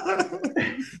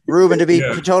 Ruben, to be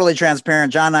totally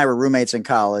transparent, John and I were roommates in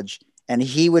college, and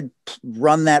he would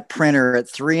run that printer at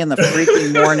 3 in the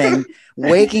freaking morning,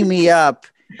 waking me up.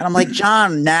 And I'm like,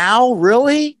 John, now?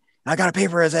 Really? I got a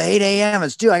paper at 8 a.m.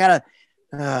 It's due. I got to,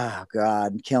 oh,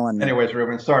 God, killing me. Anyways,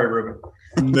 Ruben, sorry, Ruben.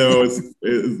 No,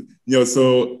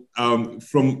 so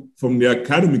from the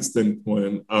academic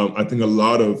standpoint, I think a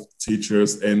lot of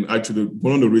teachers, and actually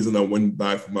one of the reasons I went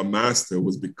back for my master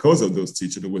was because of those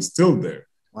teachers that were still there.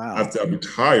 Wow. After I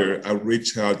retired, I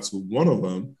reached out to one of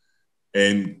them,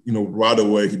 and right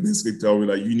away he basically told me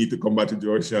like, you need to come back to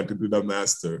Georgia to do that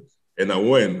master. And I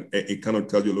went. And it kind of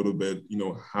tells you a little bit,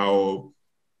 how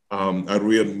I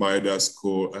really admired that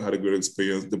school. I had a great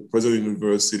experience. The president of the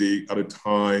university at the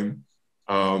time,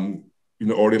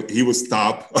 or he would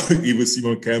stop, he would see me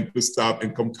on campus, stop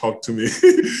and come talk to me,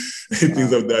 and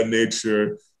things of that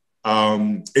nature.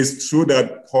 It's true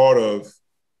that part of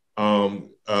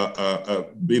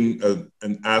being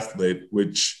an athlete,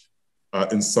 which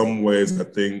in some ways I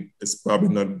think is probably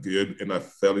not good, and I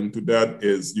fell into that,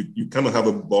 is you kind of have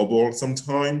a bubble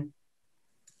sometime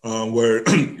where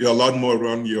you're a lot more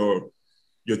around your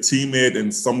teammate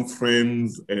and some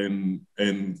friends, and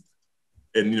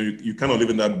you kind of live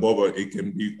in that bubble. It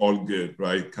can be all good,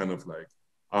 right? Kind of like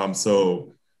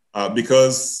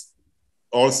because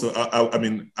also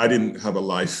I didn't have a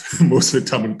life most of the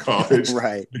time in college,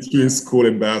 right, between school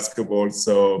and basketball.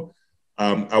 So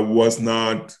I was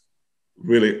not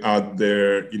really out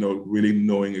there, really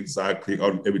knowing exactly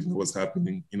everything that was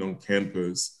happening, on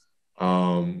campus,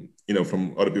 from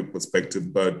other people's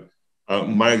perspective. But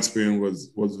my experience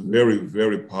was very,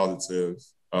 very positive,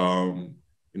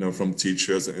 from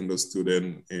teachers and the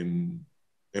student and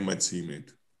my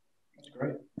teammate. That's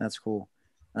great. That's cool.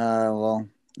 Well,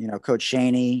 Coach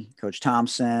Shaney, Coach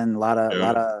Thompson, a lot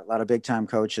of big time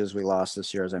coaches we lost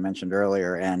this year, as I mentioned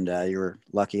earlier, and you were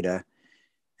lucky to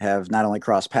have not only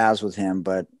crossed paths with him,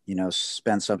 but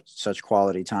spent such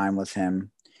quality time with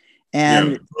him.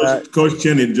 And Coach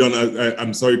Shaney, John,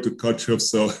 I'm sorry to cut you off.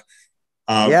 So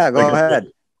go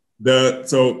ahead.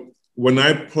 So when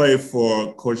I played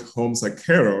for Coach Holmes at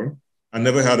Carroll, I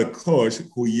never had a coach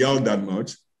who yelled that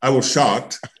much. I was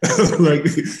shocked.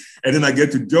 And then I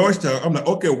get to Georgetown. I'm like,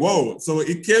 okay, whoa. So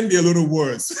it can be a little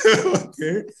worse.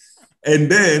 Okay. And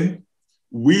then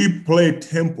we played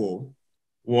Temple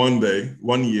one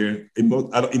year. It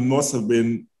must have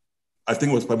been, I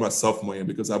think it was probably my sophomore year,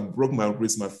 because I broke my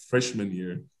wrist my freshman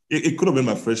year. It could have been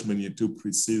my freshman year too,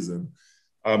 preseason.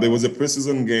 There was a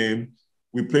preseason game.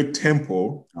 We played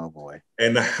Temple. Oh boy!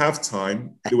 And at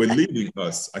halftime, they were leading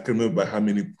us. I can't remember by how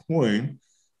many points.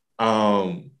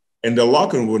 And the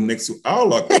locker room was next to our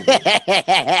locker room.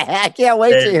 I can't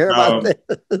wait to hear about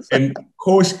this. And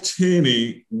Coach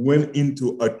Cheney went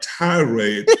into a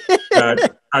tirade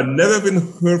that I'd never even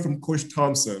heard from Coach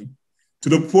Thompson, to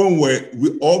the point where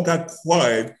we all got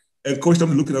quiet, and Coach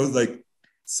Thompson looking at us like,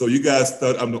 so you guys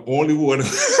thought I'm the only one?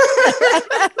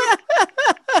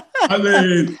 I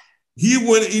mean, he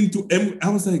went into, and I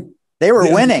was like, they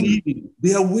were winning.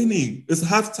 They are winning. It's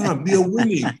halftime. They are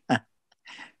winning.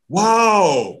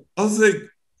 Wow. I was like,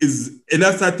 and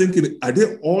I started thinking, are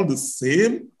they all the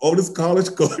same? All this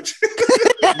college coach?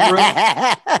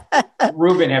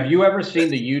 Ruben, have you ever seen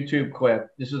the YouTube clip?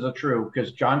 This is true,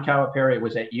 because John Calipari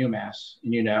was at UMass,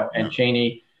 and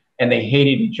Cheney, and they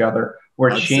hated each other,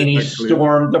 where Cheney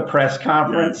stormed the press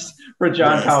conference for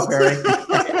John Calipari.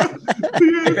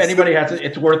 If anybody has it,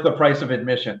 it's worth the price of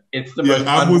admission. It's the most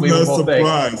unbelievable thing.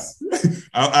 I was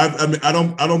not surprised.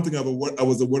 I don't think I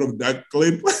was aware of that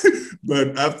clip,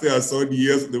 but after I saw it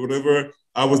yesterday, whatever,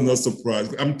 I was not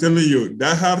surprised. I'm telling you,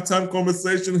 that halftime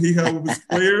conversation he had with his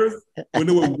players when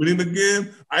they were winning the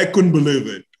game, I couldn't believe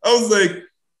it. I was like,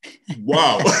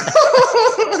 wow.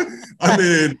 I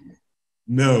mean,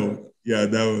 no, yeah,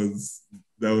 that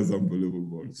That was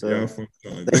unbelievable. So yeah, fun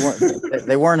time.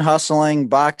 they weren't hustling,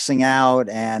 boxing out,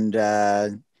 and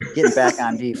getting back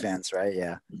on defense, right?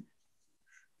 Yeah.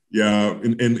 Yeah,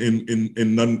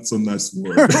 in not so nice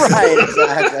word. Right,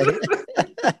 exactly.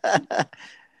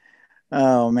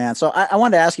 Oh man. So I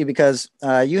wanted to ask you because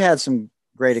you had some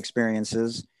great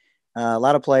experiences. A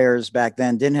lot of players back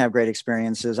then didn't have great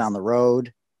experiences on the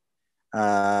road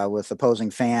with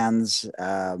opposing fans.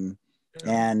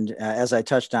 And as I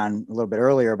touched on a little bit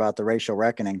earlier about the racial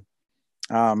reckoning,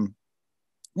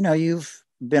 you've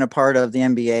been a part of the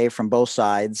NBA from both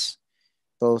sides,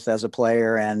 both as a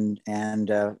player and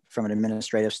from an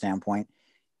administrative standpoint.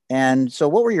 And so,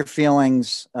 what were your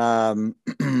feelings from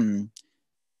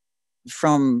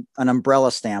an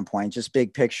umbrella standpoint, just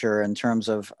big picture in terms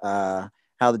of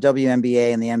how the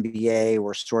WNBA and the NBA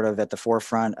were sort of at the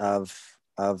forefront of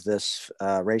this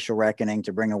racial reckoning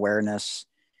to bring awareness,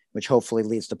 which hopefully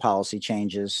leads to policy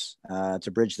changes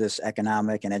to bridge this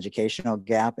economic and educational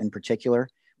gap in particular,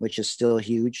 which is still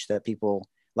huge that a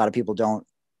lot of people don't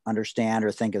understand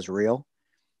or think is real.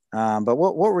 But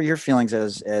what were your feelings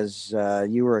as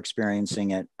you were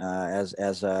experiencing it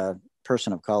as a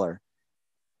person of color?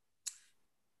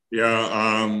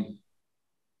 Yeah,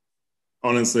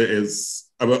 honestly,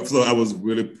 I was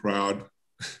really proud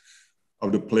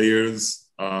of the players,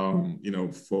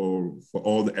 for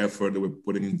all the effort that we're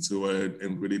putting into it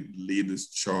and really lead this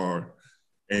charge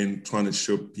and trying to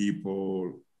show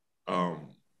people,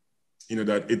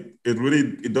 that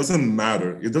it doesn't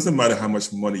matter. It doesn't matter how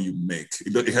much money you make.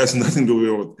 It has nothing to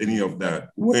do with any of that.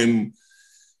 When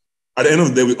at the end of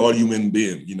the day, we're all human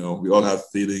beings. We all have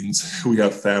feelings. We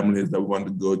have families that we want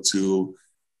to go to.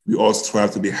 We all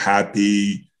strive to be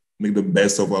happy, make the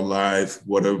best of our life,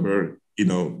 whatever,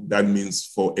 that means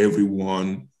for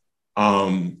everyone.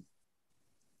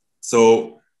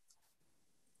 So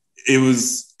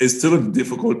it's still a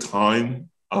difficult time,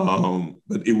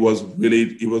 but it was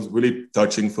really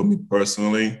touching for me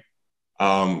personally.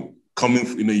 Coming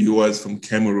in the US from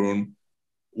Cameroon,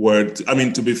 where,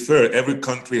 to be fair, every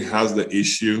country has the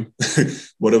issue,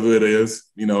 whatever it is,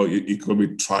 it could be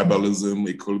tribalism,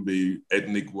 it could be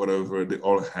ethnic, whatever, they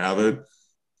all have it.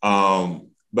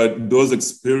 But those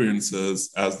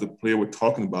experiences, as the player were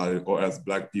talking about it, or as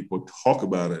Black people talk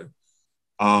about it,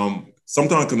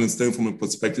 sometimes I can understand from a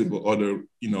perspective of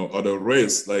other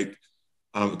race, like,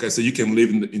 okay, so you can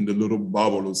live in the little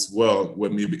bubble as well, where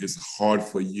maybe it's hard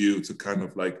for you to kind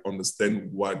of like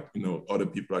understand what, other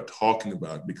people are talking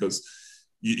about, because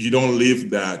you don't live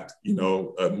that,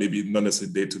 maybe not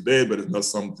necessarily day to day, but it's not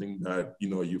something that,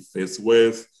 you face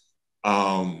with.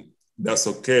 That's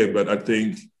okay. But I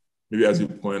think maybe as you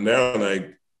pointed out,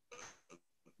 like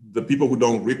the people who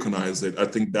don't recognize it, I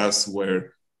think that's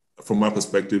where, from my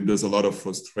perspective, there's a lot of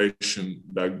frustration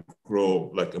that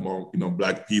grow like among,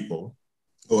 Black people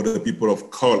or the people of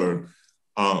color,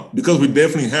 because we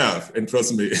definitely have, and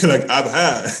trust me, like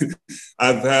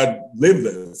I've lived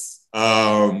this.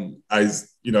 I've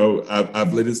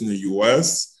lived this in the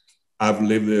U.S. I've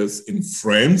lived this in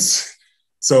France.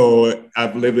 So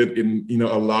I've lived it in,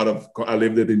 I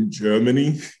lived it in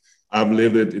Germany. I've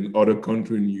lived it in other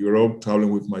countries in Europe,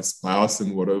 traveling with my spouse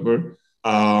and whatever.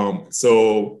 It's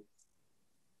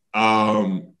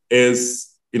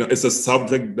a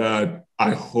subject that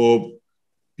I hope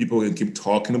people can keep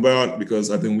talking about, because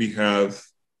I think we have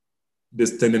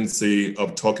this tendency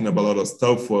of talking about a lot of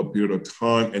stuff for a period of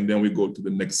time, and then we go to the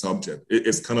next subject.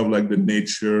 It's kind of like the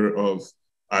nature of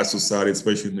our society,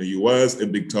 especially in the US. A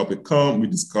big topic comes, we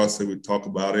discuss it, we talk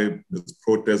about it, there's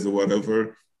protests or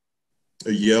whatever.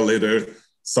 A year later,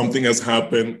 something has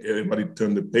happened, everybody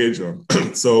turned the page on.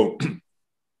 So,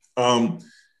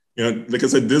 like I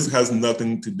said, this has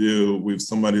nothing to do with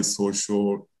somebody's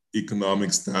social,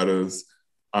 economic status.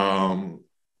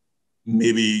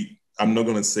 Maybe I'm not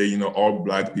going to say, all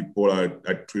Black people are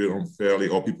treated unfairly,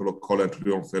 or people of color are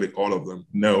treated unfairly, all of them.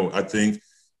 No, I think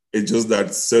it's just that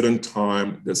there's certain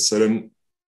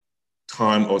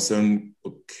time or certain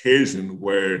occasion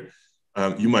where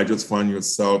you might just find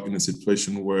yourself in a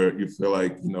situation where you feel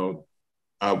like,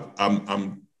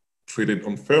 I'm treated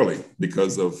unfairly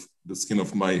because of the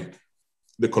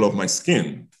color of my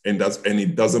skin. And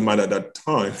it doesn't matter at that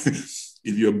time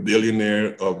if you're a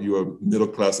billionaire or you're middle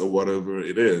class or whatever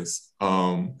it is.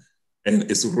 And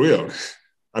it's real.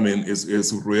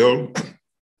 It's real.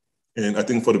 And I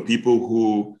think for the people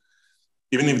who,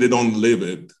 even if they don't live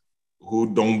it,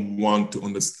 who don't want to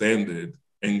understand it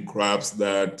and grasp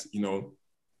that,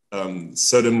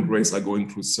 certain races are going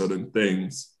through certain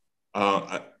things,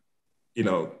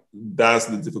 that's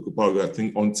the difficult part. I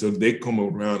think until they come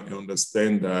around and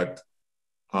understand that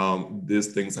these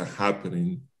things are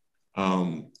happening,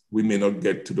 we may not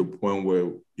get to the point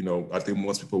where, you know, I think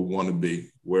most people want to be,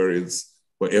 where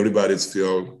everybody's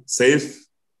feel safe,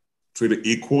 treated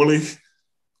equally,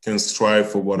 can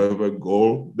strive for whatever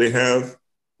goal they have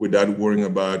without worrying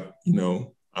about, you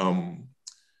know,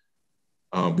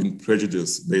 being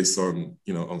prejudiced based on,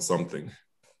 you know, on something,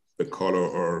 the color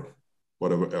or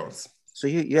whatever else. So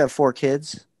you have 4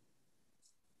 kids?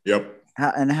 Yep.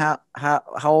 How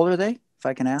old are they, if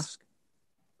I can ask?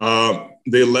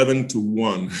 They're 11 to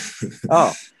 1.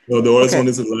 Oh. So the oldest one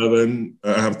is 11.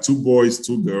 I have 2 boys,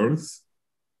 2 girls.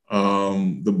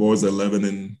 The boys are 11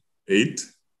 and 8,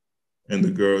 and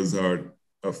the girls are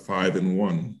 5 and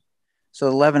 1. So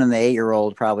the 11 and the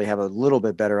 8-year-old probably have a little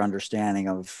bit better understanding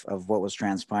of what was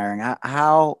transpiring.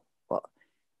 How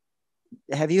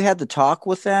have you had the talk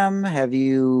with them? Have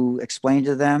you explained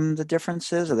to them the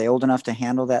differences? Are they old enough to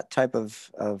handle that type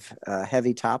of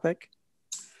heavy topic?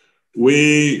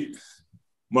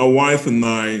 My wife and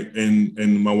I,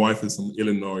 and my wife is from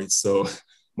Illinois, so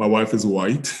my wife is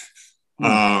white,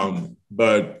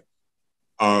 but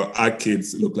our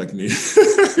kids look like me.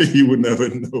 You would never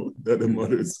know that the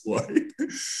mother is white.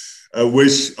 I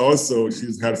wish also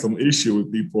she's had some issue with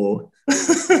people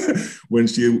when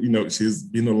she's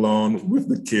been alone with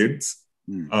the kids,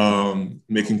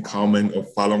 making comment or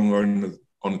following her in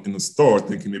the store,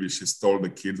 thinking maybe she stole the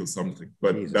kids or something.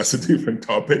 But that's a different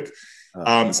topic.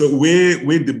 So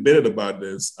we debated about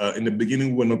this. In the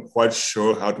beginning, we're not quite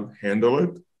sure how to handle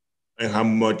it and how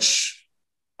much,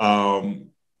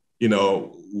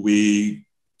 we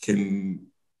can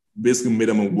basically make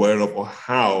them aware of, or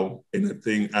how, and I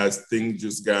think as things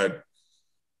was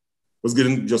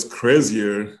getting just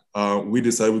crazier, we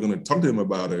decided we're going to talk to them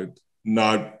about it,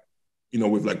 not,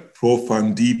 with like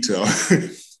profound detail,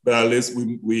 but at least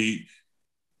we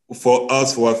for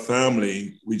us, for our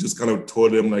family, we just kind of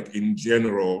told them, like, in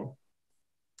general,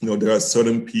 there are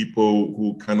certain people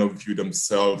who kind of view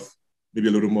themselves maybe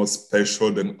a little more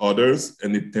special than others,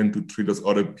 and they tend to treat us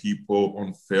other people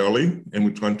unfairly. And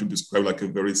we're trying to describe like a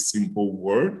very simple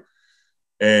word.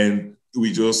 And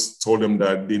we just told them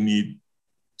that they need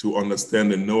to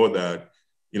understand and know that,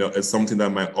 it's something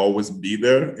that might always be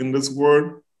there in this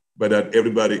world, but that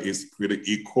everybody is pretty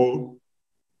equal.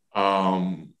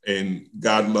 And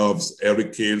God loves every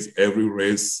kid, every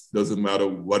race, doesn't matter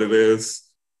what it is.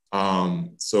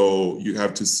 So you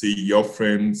have to see your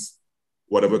friends,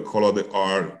 whatever color they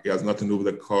are, it has nothing to do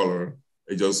with the color.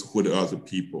 It's just who they are as a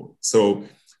people. So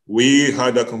we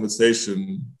had that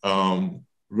conversation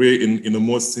really in the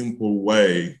most simple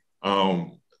way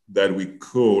that we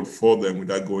could for them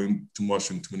without going too much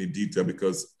into any detail,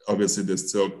 because obviously they're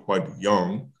still quite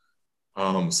young.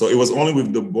 So it was only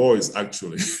with the boys,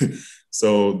 actually.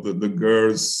 So the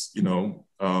girls,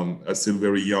 are still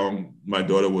very young. My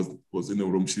daughter was in the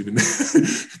room. She'd been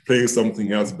playing something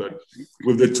else. But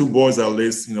with the 2 boys, at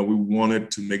least, we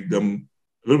wanted to make them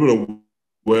a little bit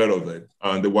aware of it.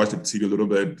 They watch the TV a little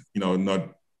bit,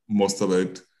 not most of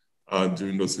it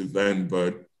during those events.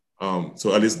 But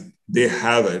so at least they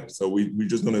have it. So we're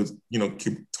just going to,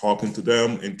 keep talking to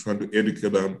them and trying to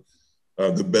educate them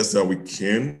the best that we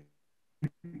can.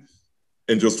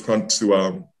 And just trying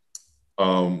to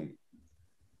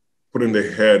put in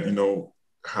their head,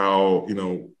 how,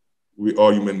 we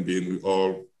all human beings, we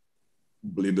all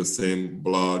bleed the same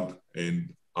blood,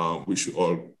 and we should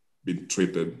all be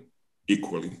treated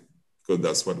equally, because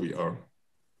that's what we are.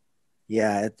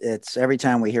 Yeah, it's every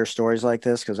time we hear stories like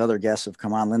this, because other guests have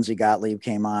come on. Lindsay Gottlieb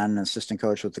came on, an assistant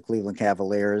coach with the Cleveland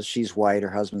Cavaliers. She's white, her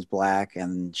husband's black,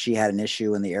 and she had an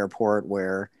issue in the airport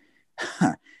where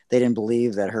they didn't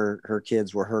believe that her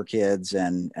kids were her kids.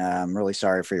 And I'm really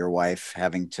sorry for your wife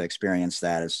having to experience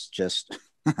that. It's just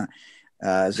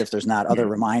as if there's not other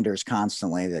reminders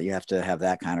constantly that you have to have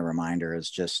that kind of reminder. Is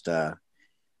just, I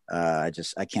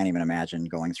can't even imagine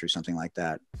going through something like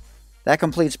that. That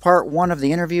completes part 1 of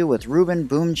the interview with Ruben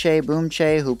Boumtje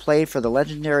Boumtje, who played for the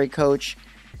legendary coach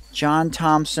John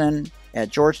Thompson at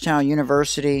Georgetown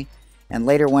University and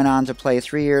later went on to play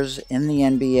 3 years in the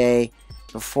NBA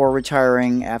before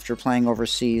retiring after playing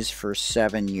overseas for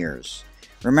 7 years.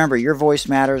 Remember, your voice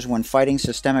matters when fighting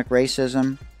systemic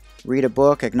racism. Read a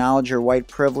book, acknowledge your white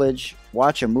privilege,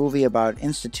 watch a movie about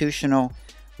institutional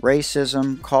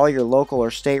racism, call your local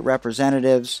or state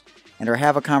representatives, or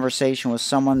have a conversation with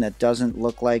someone that doesn't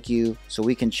look like you, so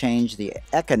we can change the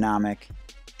economic,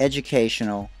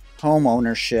 educational, home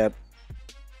ownership,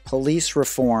 police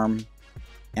reform,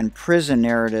 and prison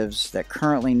narratives that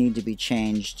currently need to be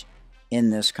changed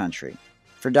in this country.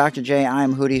 For Dr. J,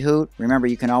 I'm Hootie Hoot. Remember,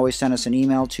 you can always send us an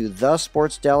email to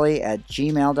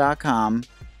thesportsdeli@gmail.com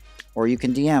or you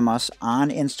can DM us on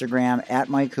Instagram at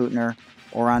Mike Hootner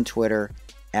or on Twitter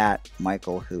at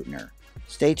Michael Hootner.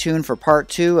 Stay tuned for part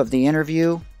 2 of the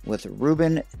interview with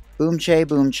Ruben Boumtje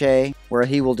Boumtje, where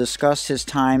he will discuss his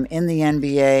time in the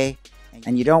NBA.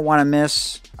 And you don't want to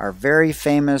miss our very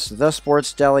famous The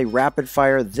Sports Deli Rapid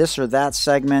Fire This or That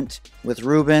segment with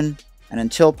Ruben. And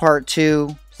until part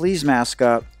 2, please mask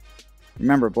up.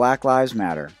 Remember, Black Lives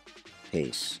Matter.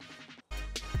 Peace.